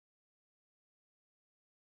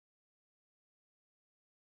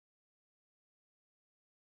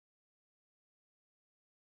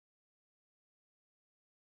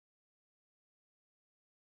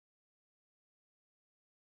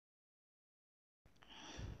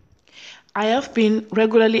I have been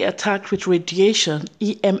regularly attacked with radiation,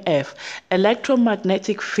 EMF,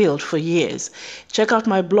 electromagnetic field for years. Check out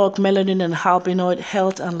my blog Melanin and Albinoid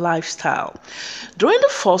Health and Lifestyle. During the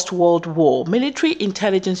First World War, military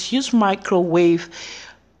intelligence used microwave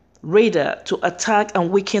radar to attack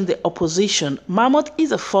and weaken the opposition. Mammoth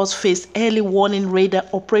is a first-phase early warning radar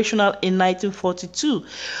operational in 1942.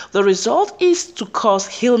 The result is to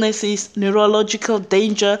cause illnesses, neurological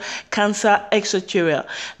danger, cancer, etc.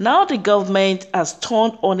 Now the government has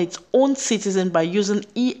turned on its own citizens by using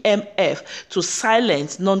EMF to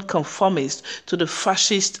silence non-conformists to the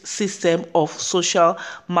fascist system of social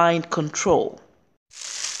mind control.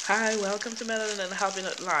 Hi, welcome to Melanin and Having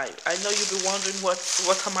It Live. I know you'll be wondering what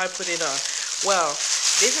am I putting on. Well,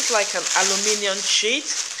 this is like an aluminium sheet,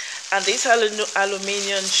 and this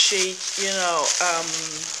aluminium sheet,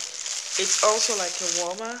 it's also like a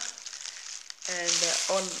warmer. And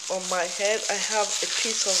on my head, I have a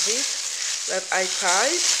piece of it that I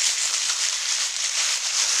tied.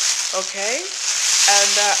 Okay,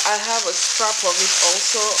 and I have a strap of it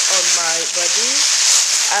also on my body.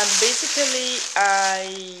 And basically, I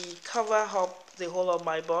cover up the whole of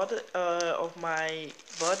my body.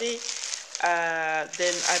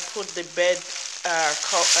 Then I put the bed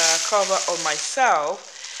cover on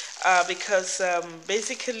myself because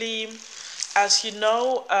basically, as you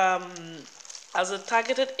know, as a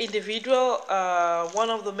targeted individual, one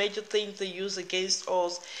of the major things they use against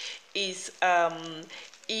us is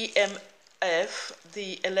EMF,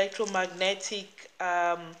 the electromagnetic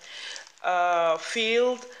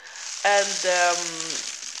field, and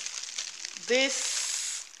this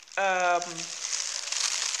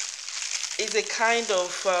is a kind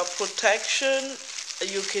of protection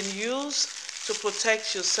you can use to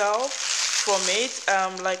protect yourself from it.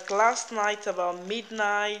 Like last night about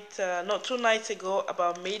midnight, not 2 nights ago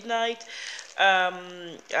about midnight,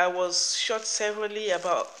 I was shot severely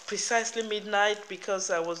about precisely midnight because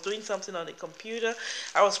I was doing something on the computer.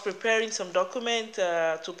 I was preparing some document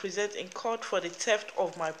to present in court for the theft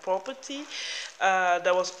of my property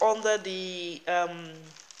that was under the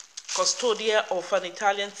custodia of an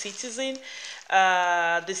Italian citizen.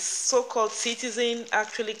 This so-called citizen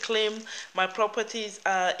actually claimed my properties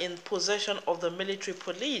are in possession of the military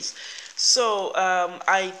police. So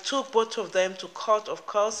I took both of them to court, of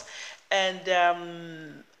course, and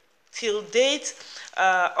till date,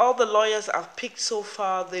 all the lawyers I've picked so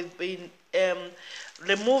far, they've been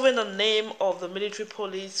removing the name of the military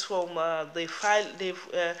police from the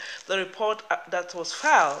report that was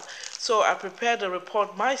filed. So I prepared the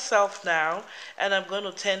report myself now, and I'm going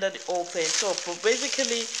to tender the whole thing. So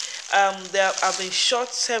basically, I've been shot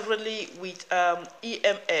severally with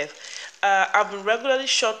EMF. I've been regularly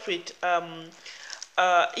shot with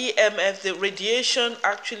EMF, the radiation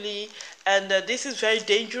actually, and this is very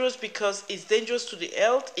dangerous because it's dangerous to the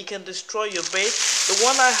health. It can destroy your brain. The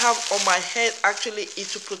one I have on my head actually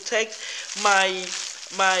is to protect my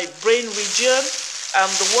brain region.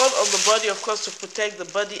 The one on the body, of course, to protect the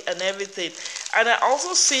body and everything. And I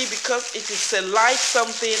also see, because it is a light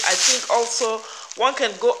something, I think also one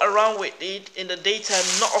can go around with it in the daytime.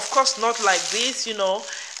 Not, of course, not like this,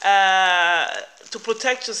 to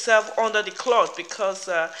protect yourself under the cloth, because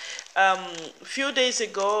a few days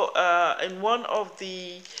ago in one of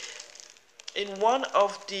the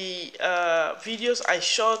videos I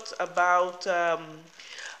shot about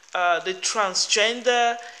the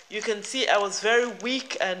transgender, you can see I was very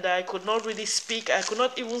weak and I could not really speak. I could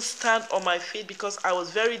not even stand on my feet because I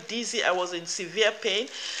was very dizzy. I was in severe pain,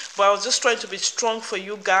 but I was just trying to be strong for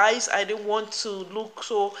you guys. I didn't want to look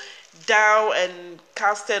so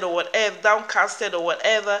downcasted or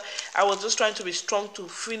whatever. I was just trying to be strong to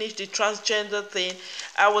finish the transgender thing.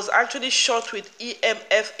 I was actually shot with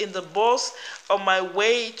EMF in the bus on my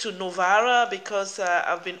way to Novara because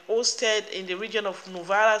I've been hosted in the region of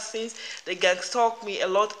Novara since they gang-stalked me a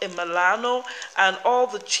lot in Milano, and all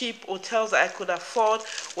the cheap hotels that I could afford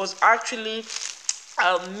was actually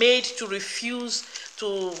made to refuse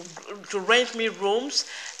to rent me rooms.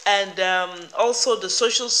 And also the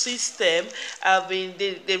social system,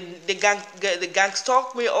 the gang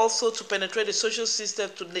stalked me also to penetrate the social system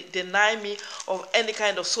to deny me of any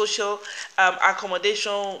kind of social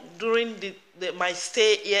accommodation during my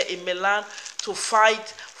stay here in Milan, to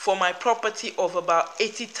fight for my property of about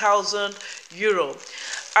 80,000 euro.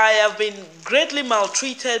 I have been greatly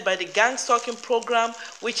maltreated by the gang-stalking program,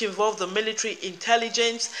 which involved the military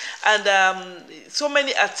intelligence, and so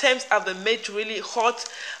many attempts have been made to really hurt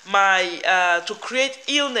my, to create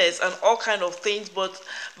illness and all kind of things. But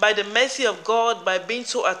by the mercy of God, by being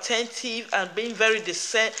so attentive and being very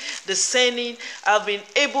discerning,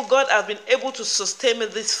 God has been able to sustain me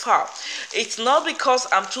this far. It's not because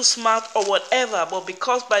I'm too smart or whatever, but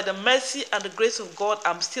because by the mercy and the grace of God,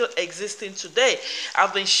 I'm still existing today.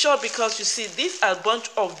 I've been shot because, you see, these are a bunch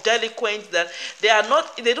of delinquents that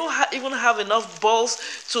they don't even have enough balls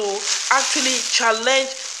to actually challenge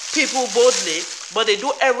people boldly, but they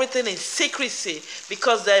do everything in secrecy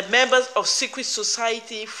because they're members of secret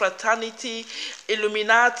society, fraternity,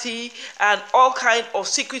 Illuminati, and all kinds of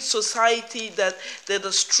secret society that they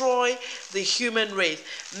destroy the human race.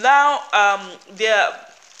 Now,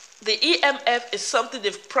 the EMF is something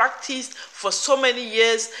they've practiced for so many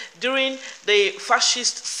years during the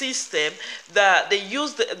fascist system. That they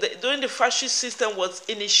used during the fascist system was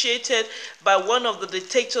initiated by one of the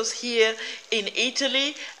dictators here in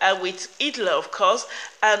Italy, with Hitler, of course.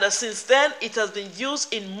 And since then, it has been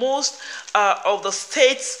used in most of the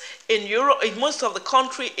states in Europe, in most of the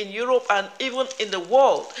country in Europe, and even in the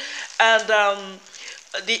world. And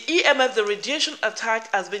the EMF, the radiation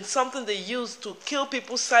attack, has been something they use to kill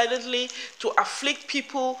people silently, to afflict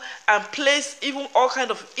people, and place even all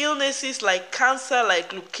kinds of illnesses like cancer, like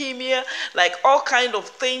leukemia, like all kinds of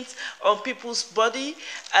things on people's body.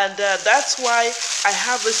 And that's why I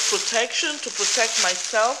have this protection to protect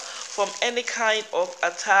myself from any kind of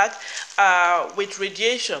attack with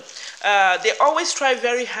radiation. They always try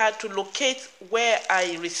very hard to locate where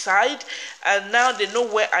I reside, and now they know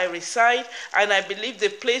where I reside, and I believe they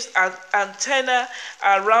placed an antenna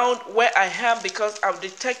around where I am because I've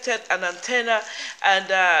detected an antenna, and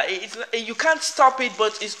you can't stop it,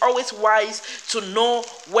 but it's always wise to know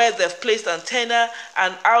where they've placed antenna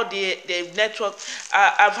and how they network.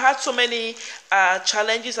 I've had so many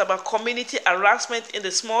challenges about community harassment in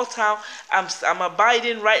the small town I'm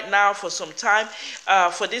abiding right now for some time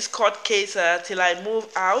for this court case till I move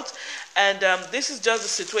out, and this is just the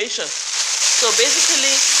situation. So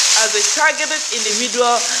basically, as a targeted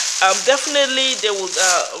individual, definitely they would,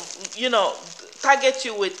 target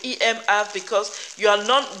you with EMF because we are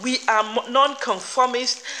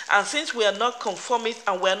non-conformist, and since we are not conformist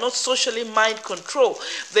and we are not socially mind control,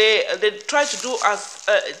 they try to do us.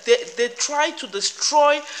 They try to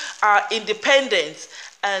destroy our independence.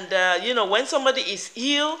 And, when somebody is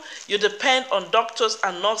ill, you depend on doctors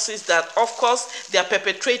and nurses that, of course, they are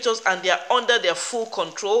perpetrators and they are under their full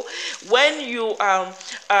control. When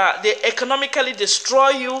they economically destroy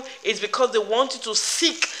you, it's because they want you to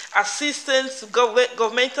seek assistance,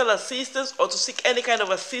 governmental assistance, or to seek any kind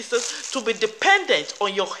of assistance to be dependent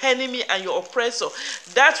on your enemy and your oppressor.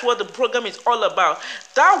 That's what the program is all about.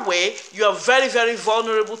 That way, you are very, very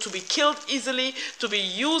vulnerable to be killed easily, to be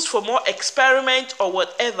used for more experiment or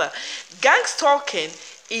whatever. Gang-stalking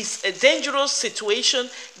is a dangerous situation.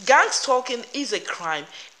 Gang-stalking is a crime.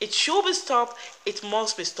 It should be stopped. It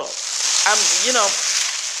must be stopped.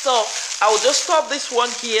 So I will just stop this one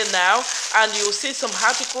here now, and you will see some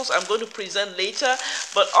articles I'm going to present later.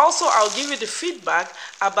 But also, I'll give you the feedback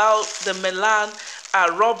about the Milan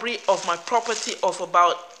robbery of my property of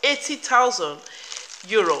about 80,000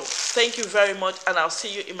 euro. Thank you very much, and I'll see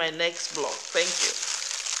you in my next blog. Thank you.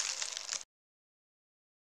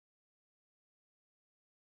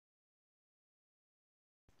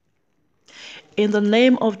 In the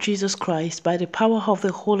name of Jesus Christ, by the power of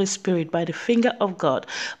the Holy Spirit, by the finger of God,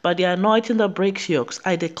 by the anointing that breaks yokes,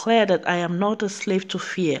 I declare that I am not a slave to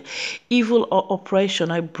fear, evil, or oppression.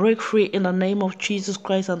 I break free in the name of Jesus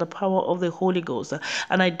Christ and the power of the Holy Ghost.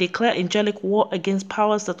 And I declare angelic war against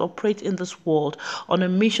powers that operate in this world on a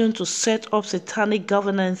mission to set up satanic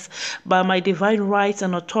governance. By my divine rights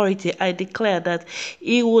and authority, I declare that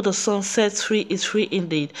he who the Son sets free is free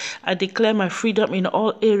indeed. I declare my freedom in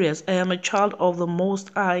all areas. I am a child of the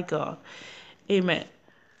Most High God. Amen.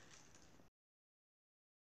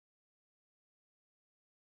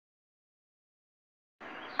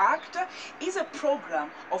 Act is a program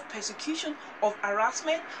of persecution, of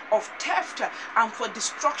harassment, of theft, and for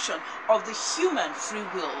destruction of the human free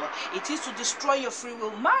will. It is to destroy your free will.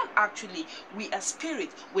 Man, actually, we are spirit.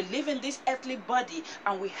 We live in this earthly body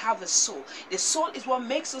and we have a soul. The soul is what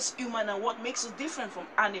makes us human and what makes us different from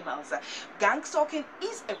animals. Gang-stalking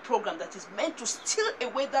is a program that is meant to steal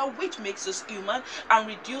away that which makes us human and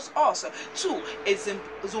reduce us to a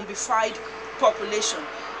zombified population.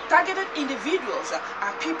 Targeted individuals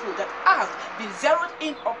are people that have been zeroed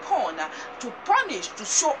in upon to punish, to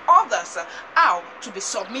show others how to be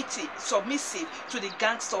submissive to the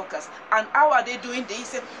gang stalkers. And how are they doing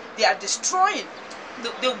this? They are destroying.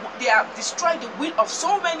 They have destroyed the will of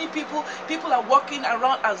so many people. People are walking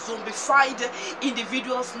around as zombified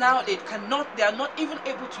individuals now. They are not even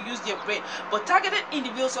able to use their brain. But targeted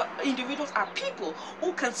individuals are people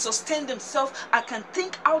who can sustain themselves and can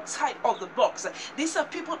think outside of the box. These are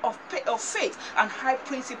people of faith and high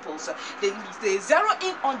principles. They zero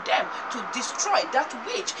in on them to destroy that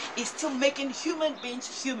which is still making human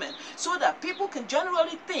beings human, so that people can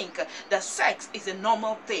generally think that sex is a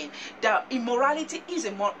normal thing, that immorality is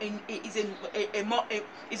a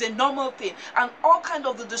normal thing, and all kind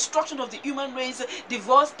of the destruction of the human race,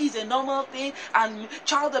 divorce is a normal thing, and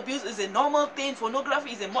child abuse is a normal thing,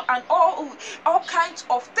 pornography is and all kinds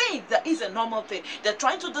of things that is a normal thing. They're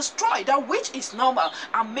trying to destroy that which is normal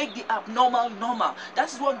and make the abnormal normal.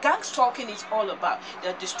 That is what gang stalking is all about.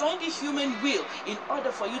 They're destroying the human will in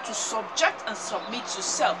order for you to subject and submit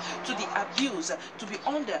yourself to the abuse, to be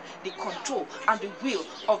under the control and the will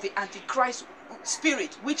of the Antichrist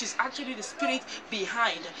spirit, which is actually the spirit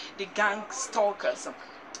behind the gang stalkers.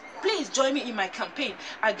 Please join me in my campaign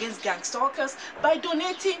against gang stalkers by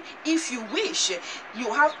donating if you wish.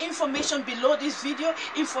 You have information below this video,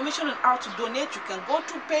 information on how to donate. You can go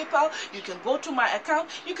to PayPal, you can go to my account,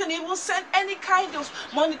 you can even send any kind of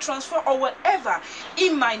money transfer or whatever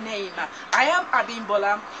in my name. I am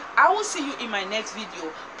Abimbola. I will see you in my next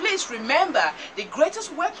video. Please remember, the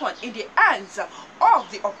greatest weapon in the hands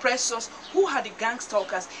of the oppressors, who are the gang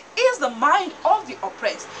stalkers, is the mind of the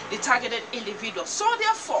oppressed, the targeted individual. So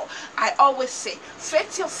therefore, I always say,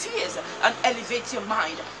 face your fears and elevate your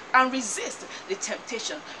mind and resist the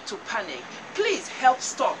temptation to panic. Please help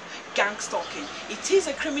stop gang stalking. It is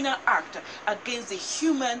a criminal act against the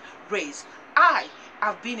human race. I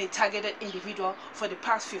have been a targeted individual for the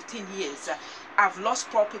past 15 years. I've lost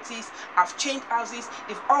properties, I've changed houses,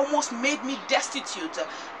 they've almost made me destitute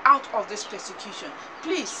out of this persecution.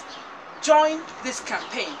 Please join this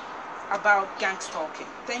campaign about gang stalking.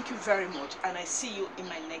 Thank you very much, and I see you in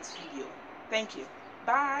my next video. Thank you.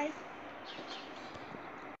 Bye.